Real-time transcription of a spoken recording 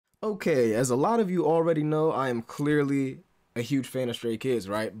Okay, as a lot of you already know, I am clearly a huge fan of Stray Kids,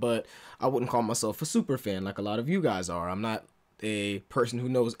 right? But I wouldn't call myself a super fan like a lot of you guys are. I'm not a person who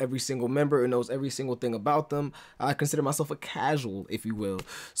knows every single member and knows every single thing about them. I consider myself a casual, if you will.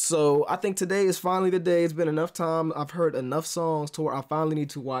 So I think today is finally the day. It's been enough time. I've heard enough songs to where I finally need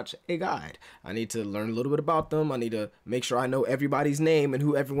to watch a guide. I need to learn a little bit about them. I need to make sure I know everybody's name and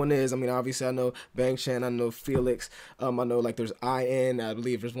who everyone is. I mean, obviously I know Bang Chan, I know Felix. I know like there's IN, I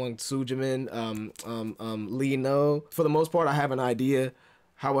believe there's one Sujimin, Lee No. For the most part, I have an idea.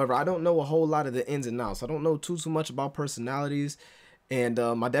 However, I don't know a whole lot of the ins and outs. I don't know too much about personalities, and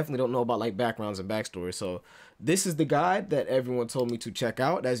I definitely don't know about like backgrounds and backstories. So this is the guide that everyone told me to check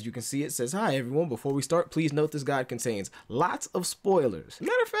out. As you can see, it says, "Hi everyone. Before we start, please note this guide contains lots of spoilers."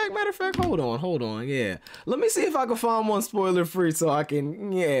 Matter of fact, hold on. Yeah, let me see if I can find one spoiler free so I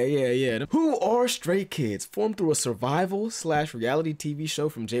can. Yeah. Who are Stray Kids? Formed through a survival/reality TV show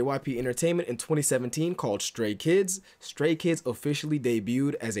from JYP Entertainment in 2017 called Stray Kids. Stray Kids officially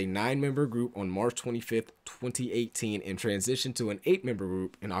debuted as a 9-member group on March 25th, 2018, and transitioned to an 8-member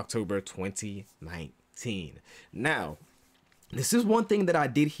group in October 2019. Now, this is one thing that I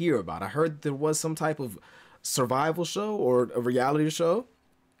did hear about. I heard there was some type of survival show or a reality show.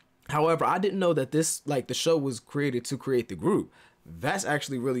 However, I didn't know that this, like, the show was created to create the group. That's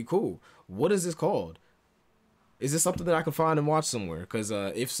actually really cool. What is this called? Is this something that I can find and watch somewhere? Because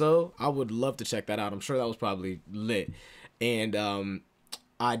if so, I would love to check that out. I'm sure that was probably lit. And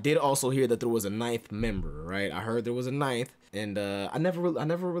I did also hear that there was a 9th member, right? I heard there was a 9th, and I never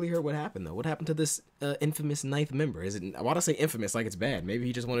really heard what happened though. What happened to this infamous 9th member? Is it? I want to say infamous like it's bad. Maybe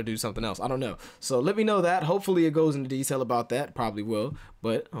he just want to do something else. I don't know. So let me know that. Hopefully it goes into detail about that. Probably will.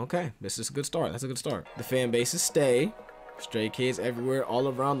 But okay, this is a good start. That's a good start. The fan base is stay. Stray Kids everywhere, all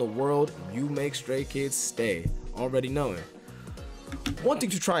around the world. You make Stray Kids stay. Already knowing. Wanting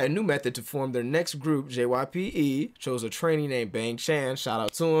to try a new method to form their next group, JYPE chose a trainee named Bang Chan. Shout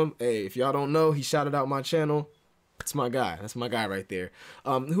out to him. Hey, if y'all don't know, he shouted out my channel. That's my guy. That's my guy right there.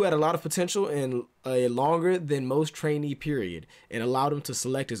 Who had a lot of potential in a longer than most trainee period and allowed him to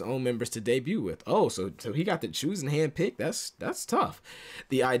select his own members to debut with. Oh, so he got to choose and handpick. That's tough.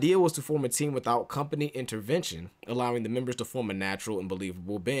 The idea was to form a team without company intervention, allowing the members to form a natural and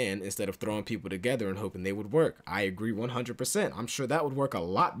believable band instead of throwing people together and hoping they would work. I agree 100%. I'm sure that would work a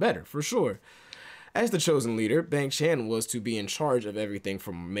lot better, for sure. As the chosen leader, Bang Chan was to be in charge of everything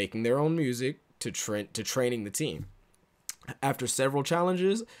from making their own music to training the team. After several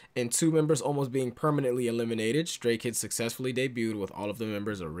challenges and 2 members almost being permanently eliminated, Stray Kids successfully debuted with all of the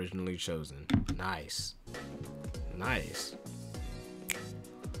members originally chosen. Nice. Nice.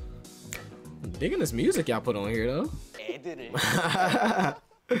 I'm digging this music y'all put on here though.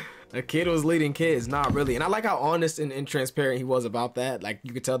 A kid was leading kids, not really. And I like how honest and transparent he was about that. Like,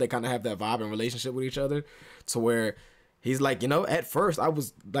 you could tell they kind of have that vibe and relationship with each other, to where he's like, you know, at first I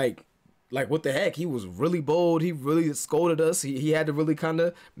was like what the heck? He was really bold. He really scolded us. He had to really kind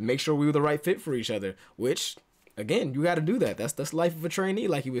of make sure we were the right fit for each other, which, again, you got to do that. That's life of a trainee,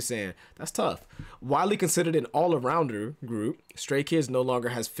 like he was saying. That's tough. Widely considered an all-arounder group, Stray Kids no longer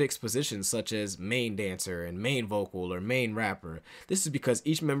has fixed positions such as main dancer and main vocal or main rapper. This is because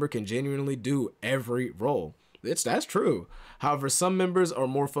each member can genuinely do every role. That's true. However, some members are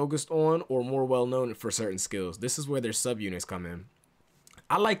more focused on or more well-known for certain skills. This is where their subunits come in.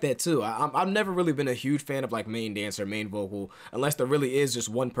 I like that too. I've never really been a huge fan of like main dancer, main vocal, unless there really is just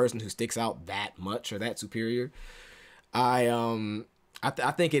one person who sticks out that much or that superior. I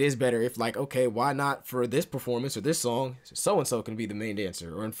think it is better if, like, okay, why not for this performance or this song, so-and-so can be the main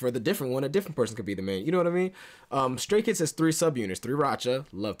dancer, or for the different one, a different person could be the main, you know what I mean? Stray Kids has 3 subunits, 3 Racha,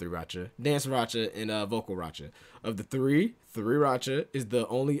 love 3 Racha, Dance Racha, and Vocal Racha. Of the 3 Racha is the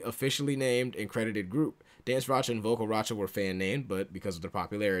only officially named and credited group. Dance Racha and Vocal Racha were fan named, but because of their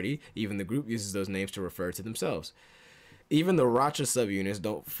popularity, even the group uses those names to refer to themselves. Even the Racha subunits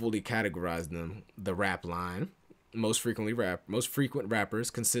don't fully categorize them. The rap line, most frequent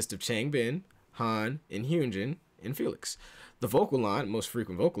rappers consist of Changbin, Han, and Hyunjin, and Felix. The vocal line, most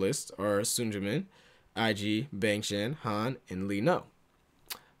frequent vocalists are Sunjamin, IG, Bangshan, Han, and Lee No.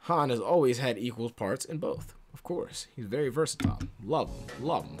 Han has always had equal parts in both. Of course, he's very versatile. Love him,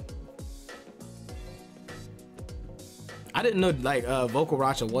 love him. I didn't know like Vocal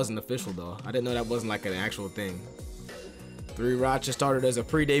Racha wasn't official though. I didn't know that wasn't like an actual thing. 3 Racha started as a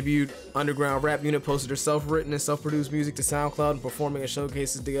pre-debut underground rap unit, posted their self-written and self-produced music to SoundCloud and performing at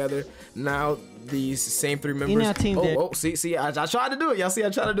showcases together. Now these same 3 members. See, I tried to do it. Y'all see, I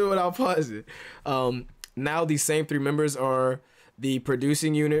tried to do it without pausing. Now these same 3 members are the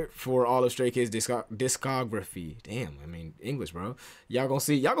producing unit for all of Stray Kids discography. Damn, I mean English, bro. Y'all gonna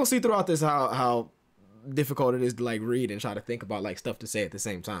see throughout this how difficult it is to like read and try to think about like stuff to say at the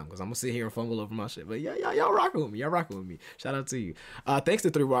same time, because I'm gonna sit here and fumble over my shit. But yeah, y'all rocking with me. Y'all rocking with me. Shout out to you. Thanks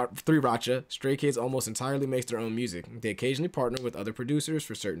to 3RACHA, Stray Kids almost entirely makes their own music. They occasionally partner with other producers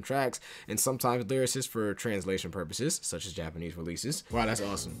for certain tracks, and sometimes lyricists for translation purposes, such as Japanese releases. Wow, that's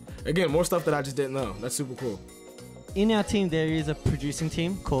awesome. Again, more stuff that I just didn't know. That's super cool. In our team, there is a producing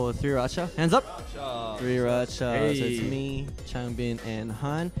team called 3RACHA. Hands up! 3RACHA. Hey. So it's me, Changbin, and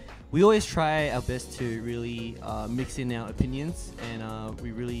Han. We always try our best to really mix in our opinions, and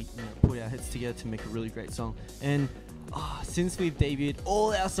we really put our heads together to make a really great song. And since we've debuted,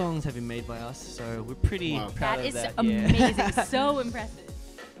 all our songs have been made by us, so we're pretty proud of that. That is amazing. So impressive.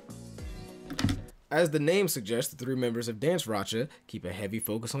 As the name suggests, the three members of Dance RACHA keep a heavy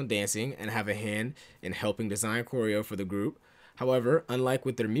focus on dancing and have a hand in helping design choreo for the group. However, unlike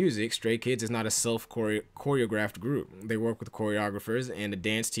with their music, Stray Kids is not a self-choreographed group. They work with choreographers and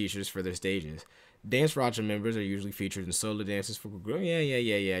dance teachers for their stages. Dance RACHA members are usually featured in solo dances for the group. Yeah.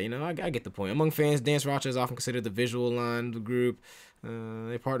 You know, I get the point. Among fans, Dance RACHA is often considered the visual line of the group.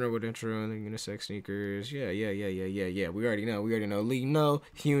 They partner with Intro and the Unisex Sneakers. Yeah. We already know. Lee No,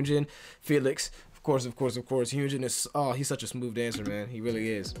 Hyunjin, Felix. Of course. Hyunjin is, he's such a smooth dancer, man. He really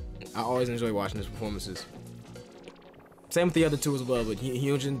is. I always enjoy watching his performances. Same with the other two as well, but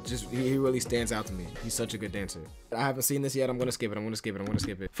Hyunjin he really stands out to me. He's such a good dancer. I haven't seen this yet. I'm gonna skip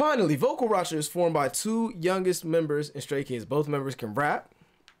it. Finally, Vocal RACHA is formed by two youngest members in Stray Kids. Both members can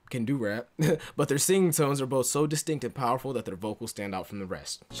do rap, but their singing tones are both so distinct and powerful that their vocals stand out from the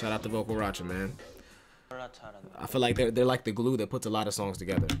rest. Shout out to Vocal RACHA, man. I feel like they're like the glue that puts a lot of songs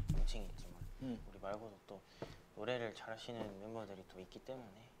together. 우리 말고도 또 노래를 잘하시는 멤버들이 또 있기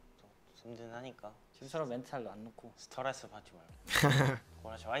때문에 또 든든하니까 서로 멘탈도 안 놓고 스트레스 받지 말고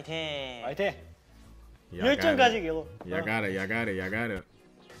고라차 화이팅! 화이팅! 열정까지 계속. Y'all got it.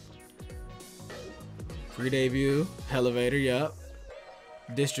 Pre-debut, Elevator, yup.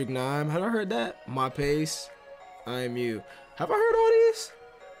 District 9, have I heard that? My Pace, I Am You. Have I heard all these?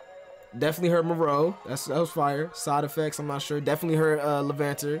 Definitely heard Moreau. That was fire. Side Effects, I'm not sure. Definitely heard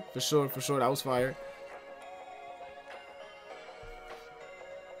Levanter. For sure. That was fire.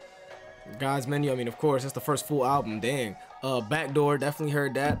 God's Menu, I mean, of course, that's the first full album. Dang. Backdoor, definitely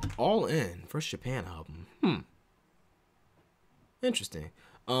heard that. All In, first Japan album. Interesting.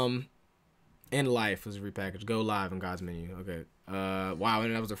 And Life was repackaged. Go Live and God's Menu. Okay. Wow,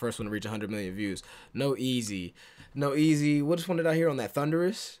 and that was the first one to reach 100 million views. No Easy. What one did I hear on that?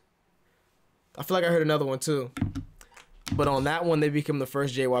 Thunderous? I feel like I heard another one too. But on that one, they became the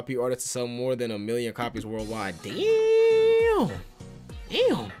first JYP artist to sell more than 1 million copies worldwide. Damn.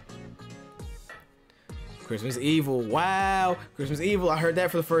 Christmas Evil. Wow. Christmas Evil. I heard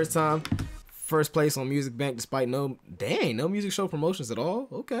that for the first time. First place on Music Bank despite no music show promotions at all.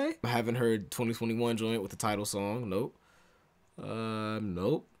 Okay. I haven't heard 2021 joint with the title song. Nope.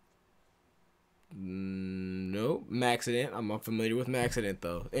 Nope. Maxident. I'm unfamiliar with Maxident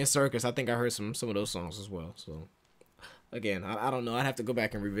though. And Circus. I think I heard some of those songs as well. So again, I don't know. I'd have to go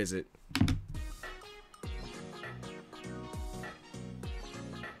back and revisit.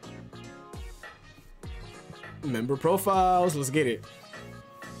 Member profiles. Let's get it.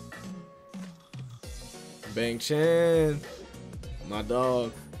 Bang Chan, my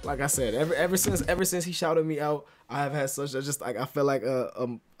dog. Like I said, ever since he shouted me out, I have had such a I feel like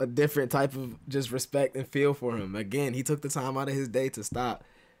a different type of just respect and feel for him. Again, he took the time out of his day to stop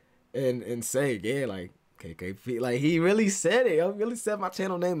and say, yeah, like KKP, like he really said it. He really said my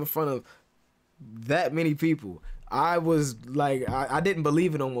channel name in front of that many people. I was like, I didn't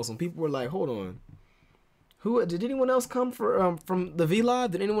believe it almost. When people were like, hold on, who did anyone else come from the V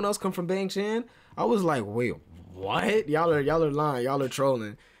Live? Did anyone else come from Bang Chan? I was like, wait, what? Y'all are lying. Y'all are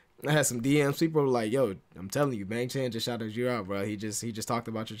trolling. I had some DMs. People were like, yo, I'm telling you, Bang Chan just shouted you out, bro. He just talked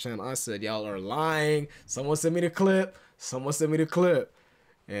about your channel. I said, y'all are lying. Someone sent me the clip.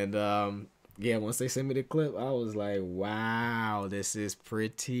 And yeah, once they sent me the clip, I was like, wow, this is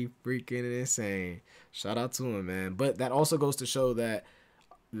pretty freaking insane. Shout out to him, man. But that also goes to show that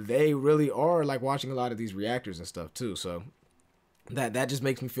they really are like watching a lot of these reactors and stuff too. So that just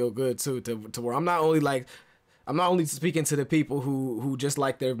makes me feel good too, to where I'm not only speaking to the people who just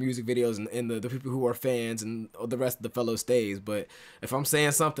like their music videos and the people who are fans and the rest of the fellow stays, but if I'm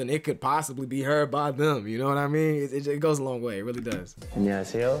saying something, it could possibly be heard by them. You know what I mean? It goes a long way. It really does.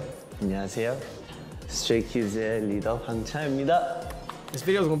 안녕하세요. Stray Kids의 리더 황차입니다. This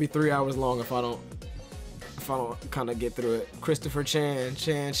video is gonna be 3 hours long if I don't kind of get through it. Christopher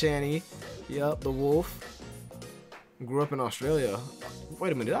Channy, yup, the wolf. Grew up in Australia.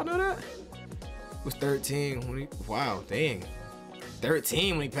 Wait a minute, did I know that? Was 13 when he, wow, dang.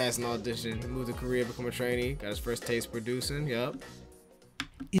 13 when he passed an audition. He moved to Korea, become a trainee, got his first taste producing, yep.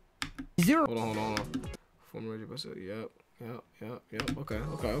 Hold on. Former yep.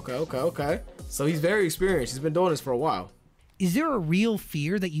 Okay. So he's very experienced. He's been doing this for a while. Is there a real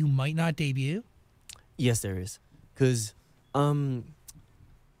fear that you might not debut? Yes, there is. Because, I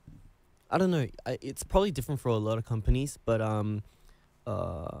don't know. It's probably different for a lot of companies, but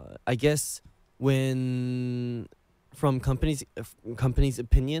I guess when, from companies'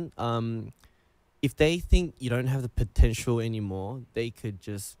 opinion, if they think you don't have the potential anymore, they could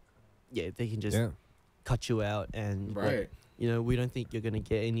just, they can just cut you out and, right. We don't think you're gonna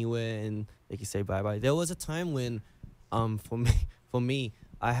get anywhere, and they can say bye bye. There was a time when, for me,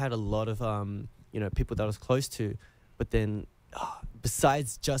 I had a lot of people that I was close to, but then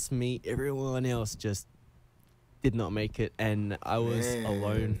besides just me, everyone else just did not make it, and I was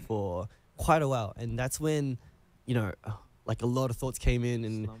alone for quite a while. And that's when, like a lot of thoughts came in,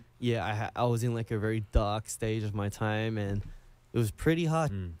 and I was in like a very dark stage of my time, and it was pretty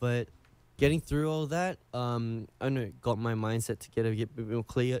hard. But getting through all that, I know, got my mindset to get a bit more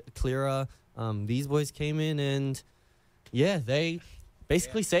clearer. These boys came in, and they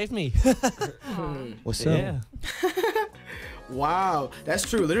basically saved me. What's up? Yeah. Wow, that's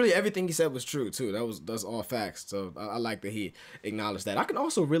true. Literally everything he said was true too. That's all facts. So I like that he acknowledged that. I can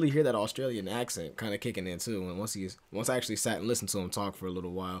also really hear that Australian accent kind of kicking in too. And once I actually sat and listened to him talk for a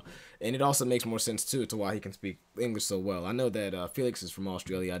little while, and it also makes more sense too to why he can speak English so well. I know that Felix is from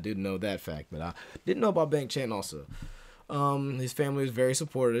Australia. I did know that fact, but I didn't know about Bang Chan also. His family was very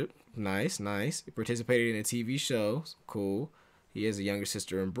supportive. Nice. He participated in a TV show. Cool. He has a younger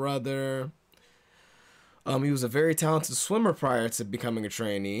sister and brother. He was a very talented swimmer prior to becoming a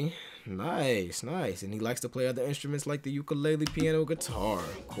trainee. Nice. And he likes to play other instruments like the ukulele, piano, guitar.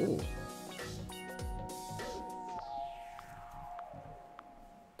 Cool.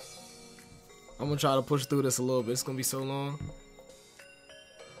 I'm gonna try to push through this a little bit. It's gonna be so long.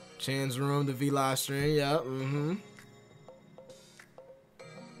 Chan's room, the V live stream. Yep.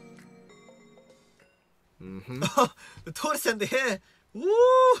 The tortoise and the hare.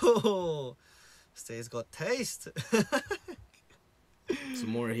 Woo! Stay's got taste. Some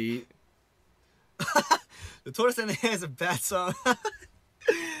more heat. The Tortoise and the Hare is a bad song.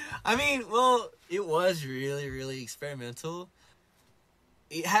 I mean, well, it was really, really experimental.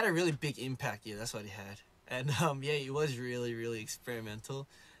 It had a really big impact, that's what it had. And it was really, really experimental.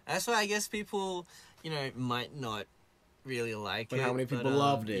 That's why I guess people, might not really like but it. How many people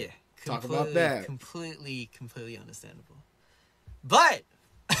loved it? Yeah, talk about that. Completely understandable. But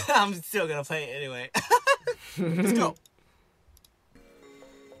I'm still gonna play it anyway. Let's go.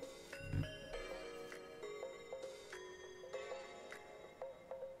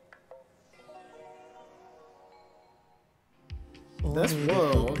 That's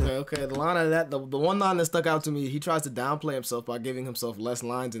whoa. Okay. The line of that, the one line that stuck out to me, he tries to downplay himself by giving himself less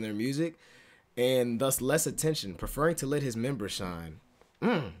lines in their music, and thus less attention, preferring to let his members shine.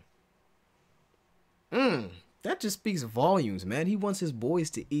 That just speaks volumes, man. He wants his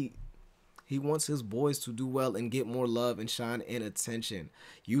boys to eat. He wants his boys to do well and get more love and shine and attention.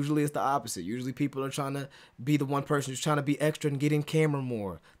 Usually it's the opposite. Usually people are trying to be the one person who's trying to be extra and get in camera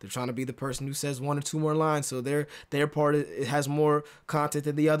more. They're trying to be the person who says one or two more lines so their part it has more content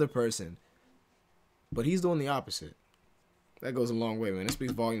than the other person. But he's doing the opposite. That goes a long way, man. It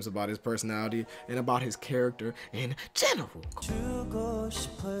speaks volumes about his personality and about his character in general.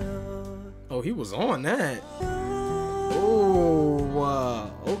 Oh, he was on that.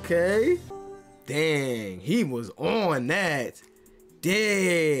 Oh, okay. Dang, he was on that.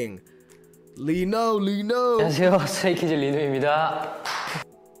 Dang. Lino. 안녕하세요, 스트레이키즈 리노입니다.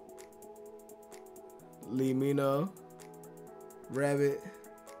 Limino. Rabbit.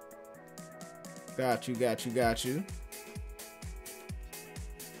 Got you.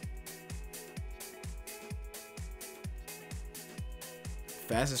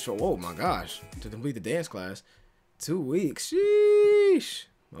 Fastest show. Oh my gosh. To complete the dance class. 2 weeks. Sheesh.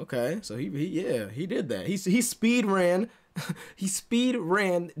 Okay. So he did that. He speed ran. He speed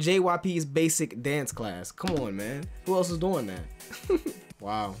ran JYP's basic dance class. Come on, man. Who else is doing that?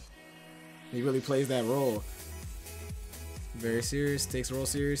 Wow. He really plays that role. Very serious. Takes the role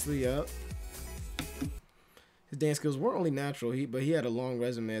seriously. Yup. His dance skills weren't only natural, but he had a long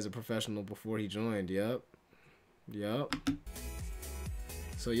resume as a professional before he joined. Yup.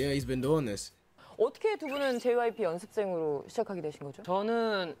 So yeah, he's been doing this. 어떻게 두 분은 JYP 연습생으로 시작하게 되신 거죠?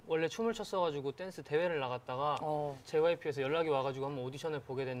 저는 원래 춤을 췄어가지고 댄스 대회를 나갔다가 JYP에서 연락이 와가지고 한번 오디션을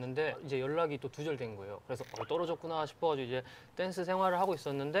보게 됐는데 이제 연락이 또 두절된 거예요. 그래서 떨어졌구나 싶어가지고 이제 댄스 생활을 하고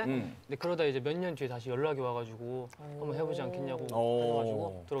있었는데 근데 그러다 이제 몇 년 뒤에 다시 연락이 와가지고 한번 해보지 않겠냐고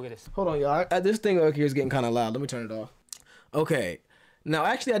해가지고 들어오게 됐어요. Hold on, y'all. This thing up here is getting kind of loud. Let me turn it off. Okay. Now,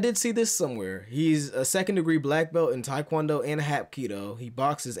 actually, I did see this somewhere. He's a second-degree black belt in Taekwondo and Hapkido. He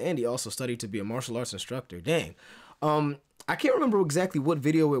boxes and he also studied to be a martial arts instructor. Dang. I can't remember exactly what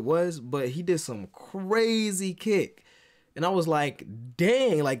video it was, but he did some crazy kick. And I was like,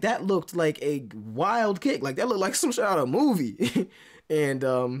 dang, like that looked like a wild kick. Like that looked like some shit out of a movie.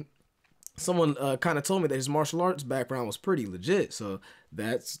 And someone kind of told me that his martial arts background was pretty legit. So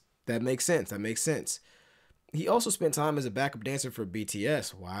that makes sense. That makes sense. He also spent time as a backup dancer for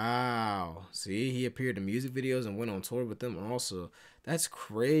BTS. Wow. See, he appeared in music videos and went on tour with them also. That's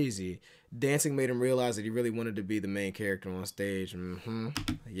crazy. Dancing made him realize that he really wanted to be the main character on stage.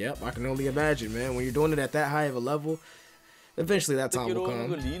 Yep, I can only imagine, man. When you're doing it at that high of a level, eventually that time will 듣기로는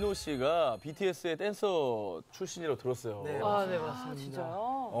그 come. 리노 씨가 BTS의 댄서 출신이라고 들었어요. 네, 맞습니다.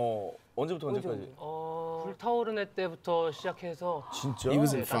 진짜요? 언제부터 언제까지? 불타오르네 때부터 시작해서 진짜? He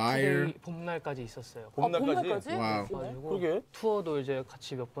was in fire. 따뜻이 봄날까지 있었어요. 봄날까지? Wow. 가지고 그러게. 투어도 이제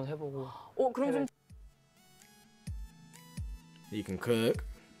같이 몇 번 해보고. 그럼 좀 He can cook.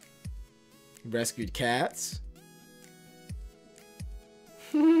 He rescued cats.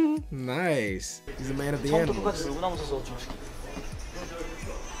 Nice. He's a man of the animals.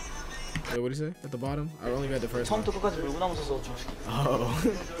 Wait, what did he say at the bottom? I only read the first one. 처음부터 끝까지 물고 나면서 Oh.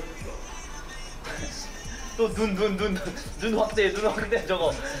 또눈 확대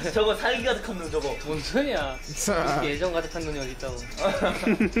저거 살기 가득한 눈 저거 뭔 소리야? 예전 가득한 눈이 어디 있다고?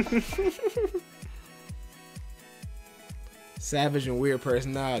 Savage and weird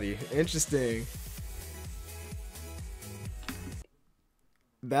personality. Interesting.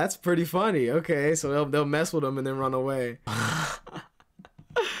 That's pretty funny. Okay, so they'll mess with him and then run away.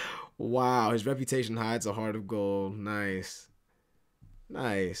 Wow, his reputation hides a heart of gold. Nice.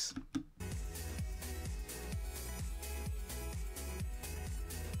 Nice.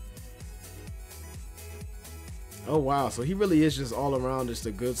 Oh wow, so he really is just all around just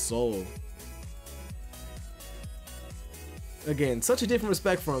a good soul. Again, such a different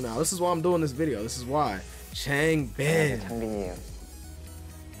respect for him now. This is why I'm doing this video. This is why. Changbin. 장빈이에요.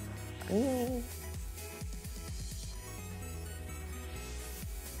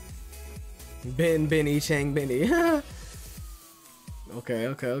 Benny, Changbin.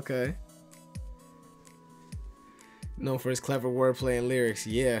 Okay. Known for his clever wordplay and lyrics.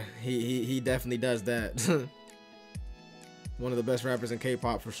 Yeah, he definitely does that. One of the best rappers in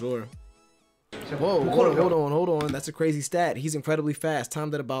K-pop for sure. Whoa, hold on. That's a crazy stat. He's incredibly fast,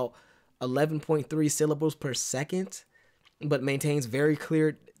 timed at about 11.3 syllables per second, but maintains very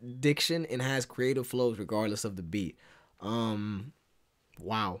clear diction and has creative flows regardless of the beat.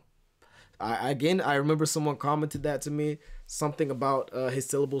 Wow. I remember someone commented that to me, something about his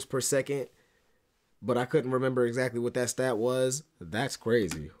syllables per second, but I couldn't remember exactly what that stat was. That's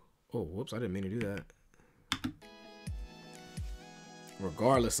crazy. Oh, whoops, I didn't mean to do that.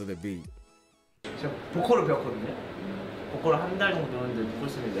 Regardless of the beat. 제가 보컬을 배웠거든요. 보컬을 한 달 정도 배웠는데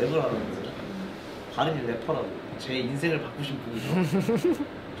보컬쌤이 랩을 하는데 발음이 래퍼라고 제 인생을 바꾸신 분이죠.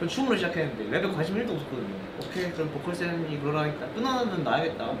 전 춤으로 시작했는데 랩에 관심 1도 없었거든요. 오케이, 그럼 보컬쌤이 그러라니까 끊어놓으면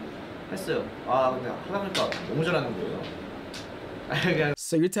나야겠다 했어요. 근데 하다 보니까 너무 잘하는 거예요.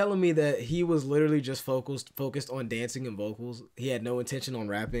 So you're telling me that he was literally just focused on dancing and vocals? He had no intention on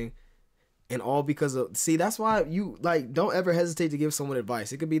rapping? And all because of, see, that's why you, like, don't ever hesitate to give someone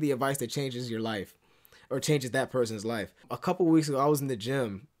advice. It could be the advice that changes your life or changes that person's life. A couple weeks ago, I was in the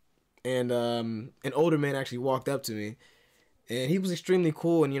gym and an older man actually walked up to me and he was extremely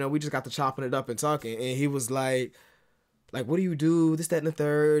cool. And, you know, we just got to chopping it up and talking. And he was like, what do you do? This, that, and the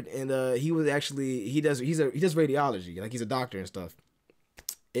third. And he was actually, he does radiology. Like, he's a doctor and stuff.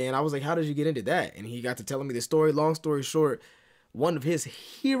 And I was like, how did you get into that? And he got to telling me the story. Long story short, one of his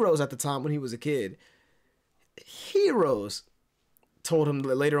heroes at the time when he was a kid, told him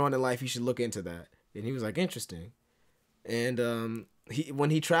that later on in life he should look into that. And he was like, interesting. And when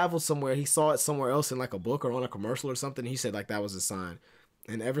he traveled somewhere, he saw it somewhere else in like a book or on a commercial or something. He said like that was a sign.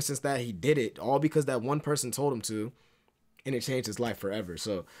 And ever since that, he did it, all because that one person told him to. and it changed his life forever.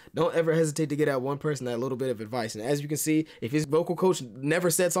 So don't ever hesitate to get that one person that little bit of advice. And as you can see, if his vocal coach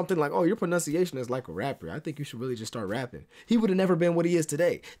never said something like, oh, your pronunciation is like a rapper, I think you should really just start rapping, he would have never been what he is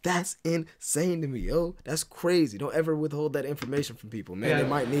today. That's insane to me, yo. That's crazy. Don't ever withhold that information from people, man. They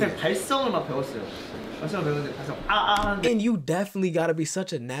might need it. 발성을만 배웠어요. 발성을 배웠는데 발성 하는데. And you definitely gotta be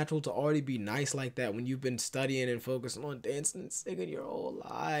such a natural to already be nice like that when you've been studying and focusing on dancing and singing your whole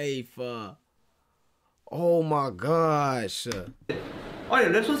life. Oh my gosh.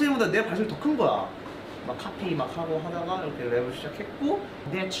 아니 랩 선생님보다 내 발성이 더 큰 거야. 막 카피 막 하고 하다가 이렇게 랩을 시작했고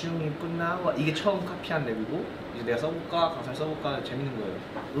내 춤이 끝나고 이게 처음 카피한 랩이고 이제 내가 써볼까 가사를 써볼까 재밌는 거예요.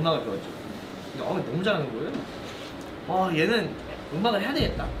 음악을 배웠죠. 근데 너무 잘하는 거예요. 와 얘는 음악을 해야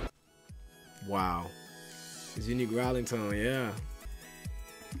되겠다. Wow. His unique growling tone, yeah.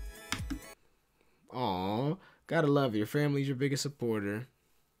 Aw, gotta love it. Your family's your biggest supporter.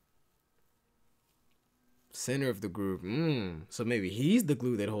 Center of the group. So maybe he's the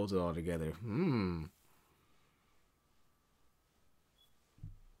glue that holds it all together.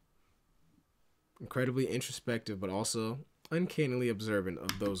 Incredibly introspective, but also uncannily observant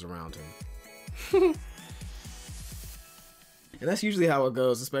of those around him. And that's usually how it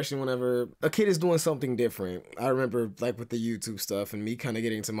goes, especially whenever a kid is doing something different. I remember like with the YouTube stuff and me kind of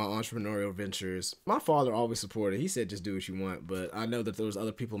getting into my entrepreneurial ventures. My father always supported. He said, just do what you want. But I know that there was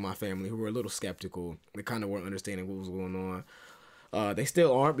other people in my family who were a little skeptical. They kind of weren't understanding what was going on. They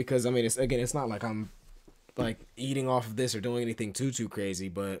still aren't because, I mean, it's not like I'm like eating off of this or doing anything too crazy.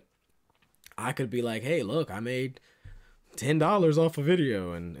 But I could be like, hey, look, I made $10 off a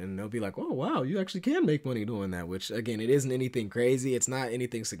video, and they'll be like, oh wow, you actually can make money doing that, which again, it isn't anything crazy, it's not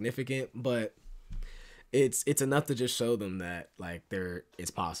anything significant, but it's enough to just show them that like it's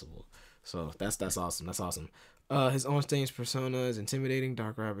possible. So that's awesome. His on-stage persona is intimidating,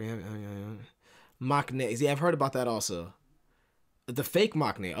 dark rapper, Maknae. Yeah, I've heard about that also. The fake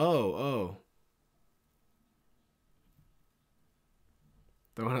Maknae. Oh.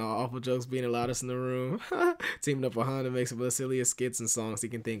 Throwing out awful jokes, being the loudest in the room. Teaming up with Han to make some of the silliest skits and songs he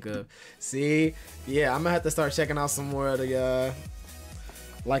can think of. See? Yeah, I'm gonna have to start checking out some more of the,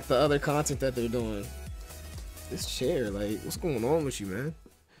 like the other content that they're doing. This chair, like, what's going on with you, man?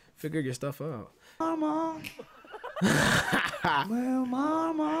 Figure your stuff out. Mama. Well,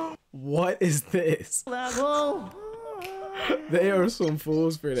 mama. What is this? They are some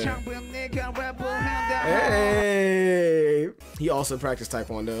fools for that. Hey! He also practiced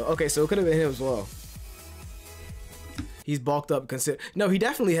Taekwondo. Okay, so it could have been him as well. He's bulked up. No, he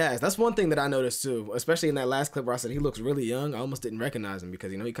definitely has. That's one thing that I noticed too, especially in that last clip where I said he looks really young. I almost didn't recognize him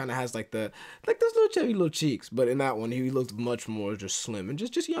because, you know, he kind of has like those little chubby little cheeks. But in that one, he looked much more just slim and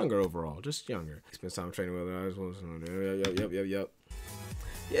just younger overall. Just younger. He spent time training with others. Yep.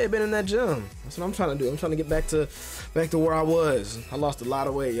 Yeah, been in that gym. That's what I'm trying to do. I'm trying to get back to where I was. I lost a lot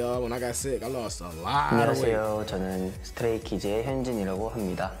of weight, y'all. When I got sick, I lost a lot of weight. 안녕하세요. 저는 스트레이키즈의 현진이라고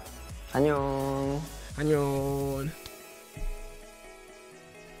합니다. 안녕.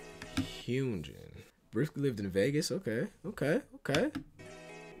 Hyunjin. Briefly lived in Vegas. Okay.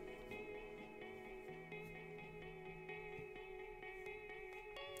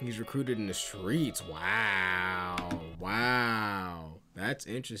 He's recruited in the streets. Wow. That's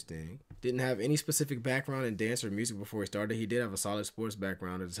interesting. Didn't have any specific background in dance or music before he started. He did have a solid sports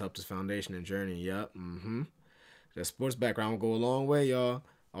background that has helped his foundation and journey. Yup. That sports background will go a long way, y'all.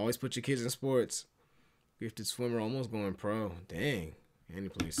 Always put your kids in sports. Gifted swimmer, almost going pro. Dang. And he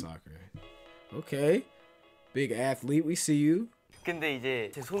plays soccer. Okay. Big athlete, we see you. 근데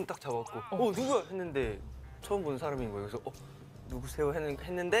이제 제 손 딱 잡았고 누구야 했는데 처음 보는 사람인 거예요. 그래서 누구세요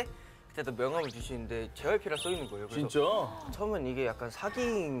했는데 그때도 명함을 주시는데 JYP라 써 있는 거예요. 그래서 진짜? 처음엔 이게 약간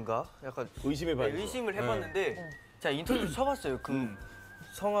사기인가? 약간 의심해봤죠. 의심을 해봤는데 제가 인터뷰 쳐봤어요. 그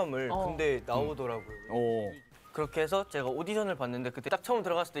성함을. 근데 나오더라고요. 그렇게 해서 제가 오디션을 봤는데 그때 딱 처음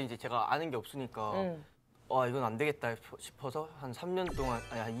들어갔을 때 이제 제가 아는 게 없으니까 이건 안 되겠다 싶어서 한 3년 동안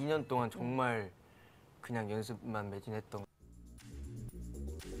아니 한 2년 동안 정말 그냥 연습만 매진했던.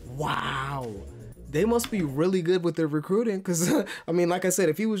 Wow. They must be really good with their recruiting because, I mean, like I said,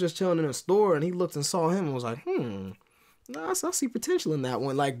 if he was just chilling in a store and he looked and saw him and was like, I see potential in that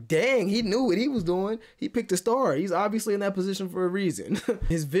one. Like, dang, he knew what he was doing. He picked a star. He's obviously in that position for a reason.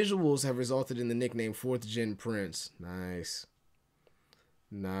 His visuals have resulted in the nickname 4th Gen Prince. Nice.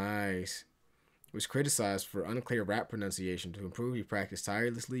 He was criticized for unclear rap pronunciation. To improve, he practiced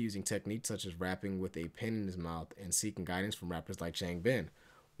tirelessly using techniques such as rapping with a pen in his mouth and seeking guidance from rappers like Chang Ben.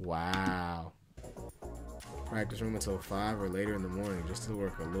 Wow. Practice room until 5 or later in the morning just to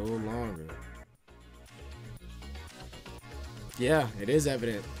work a little longer. Yeah, it is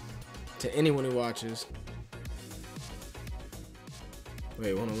evident to anyone who watches.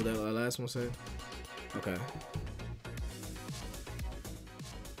 Wait, hold on, what that last one say? Okay.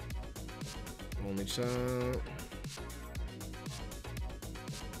 Only child.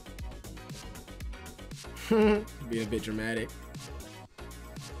 Being a bit dramatic.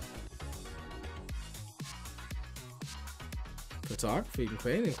 Photography and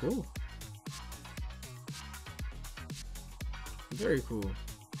painting, cool. Very cool.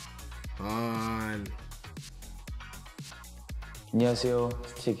 On. 안녕하세요.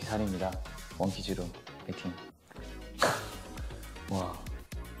 스티 기산입니다. 원키즈로 파이팅. 와.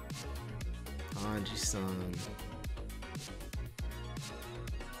 Anji-san.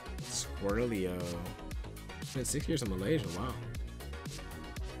 Swirlio. Spent 6 years in Malaysia, wow.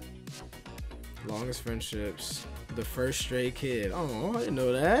 Longest friendships. The first stray kid. Oh, I didn't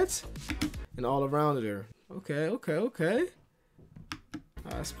know that. And all around her. Okay.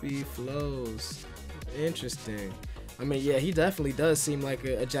 High speed flows. Interesting. I mean, yeah, he definitely does seem like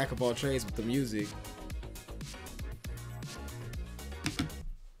a jack of all trades with the music.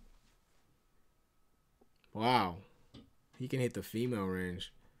 Wow. He can hit the female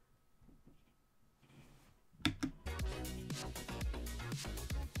range.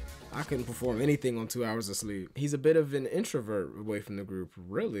 I couldn't perform anything on 2 hours of sleep. He's a bit of an introvert away from the group.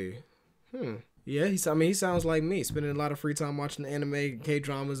 Really? Yeah, he sounds like me, spending a lot of free time watching anime,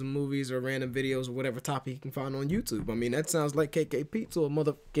 K-dramas, and movies, or random videos, or whatever topic he can find on YouTube. I mean, that sounds like KKP to a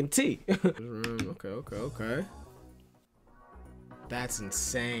motherfucking T. Okay. That's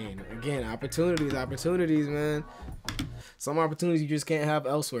insane. Again, opportunities, man. Some opportunities you just can't have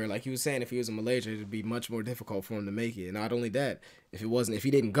elsewhere. Like he was saying, if he was in Malaysia, it'd be much more difficult for him to make it. And not only that, if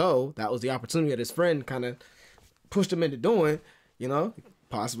he didn't go, that was the opportunity that his friend kind of pushed him into doing, you know,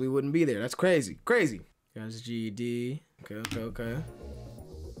 possibly wouldn't be there. That's crazy. Got his GED. Okay.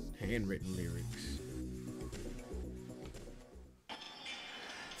 Handwritten lyrics.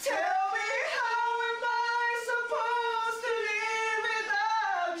 Tell me, how am I supposed to live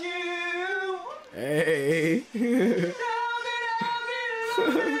without you? Hey.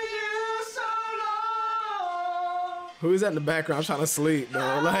 Who's that in the background trying to sleep,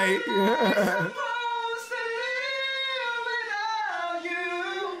 though? Like,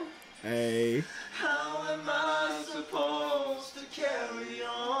 hey. How am I supposed to carry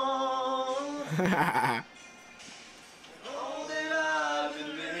on? All that I've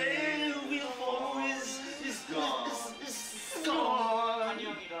been living for is gone.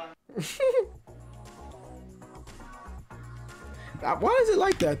 Why is it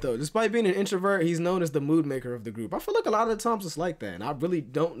like that, though? Despite being an introvert, he's known as the mood maker of the group. I feel like a lot of the times it's like that, and I really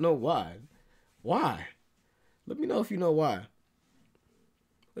don't know why. Why? Let me know if you know why.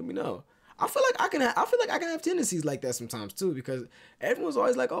 Let me know. I feel like I can have tendencies like that sometimes too, because everyone's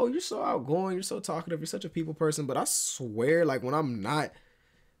always like, "Oh, you're so outgoing, you're so talkative, you're such a people person." But I swear, like when I'm not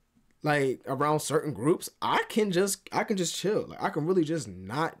like around certain groups, I can just chill. Like I can really just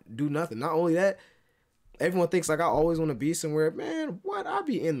not do nothing. Not only that, everyone thinks like I always want to be somewhere. Man, what? I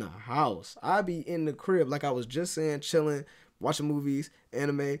be in the house. I be in the crib, like I was just saying, chilling, watching movies,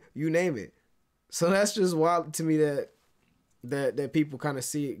 anime, you name it. So that's just wild to me that people kind of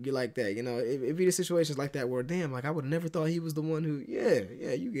see it like that. You know, it be the situations like that where, damn, like I would never thought he was the one who, yeah,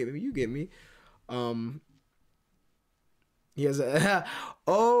 you get me. He has a,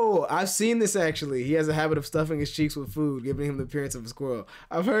 oh, I've seen this actually. He has a habit of stuffing his cheeks with food, giving him the appearance of a squirrel.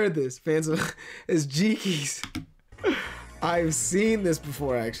 I've heard this. Fans of his Jeekies. I've seen this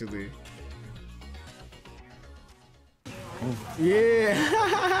before actually.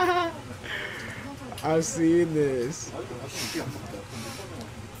 Yeah. I've seen this.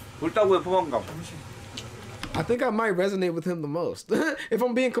 I think I might resonate with him the most. If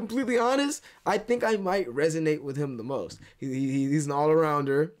I'm being completely honest, I think I might resonate with him the most. He's an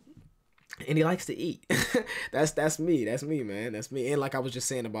all-arounder, and he likes to eat. That's me. That's me, man. That's me. And like I was just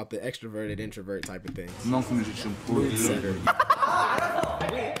saying about the extroverted introvert type of thing. Mood setter.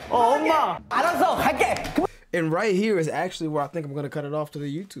 엄마, 알았어, 갈게. And right here is actually where I think I'm going to cut it off to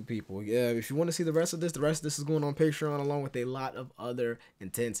the YouTube people. Yeah, if you want to see the rest of this is going on Patreon along with a lot of other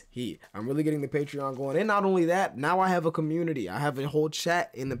intense heat. I'm really getting the Patreon going. And not only that, now I have a community. I have a whole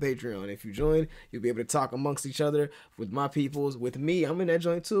chat in the Patreon. If you join, you'll be able to talk amongst each other with my peoples, with me. I'm in that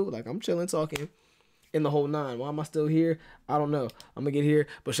joint too. Like I'm chilling, talking in the whole nine. Why am I still here? I don't know. I'm going to get here.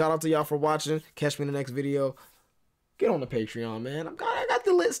 But shout out to y'all for watching. Catch me in the next video. Get on the Patreon, man. I got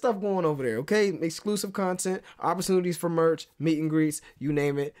the lit stuff going over there, okay? Exclusive content, opportunities for merch, meet and greets, you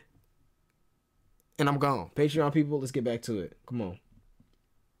name it. And I'm gone. Patreon people, let's get back to it. Come on.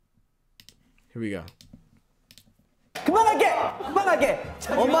 Here we go. 그만할게.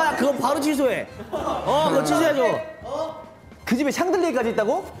 엄마야 그거 바로 취소해. 그거 취소해줘. 그 집에 샹들리에까지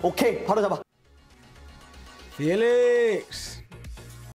있다고? 오케이, 바로 잡아. Felix.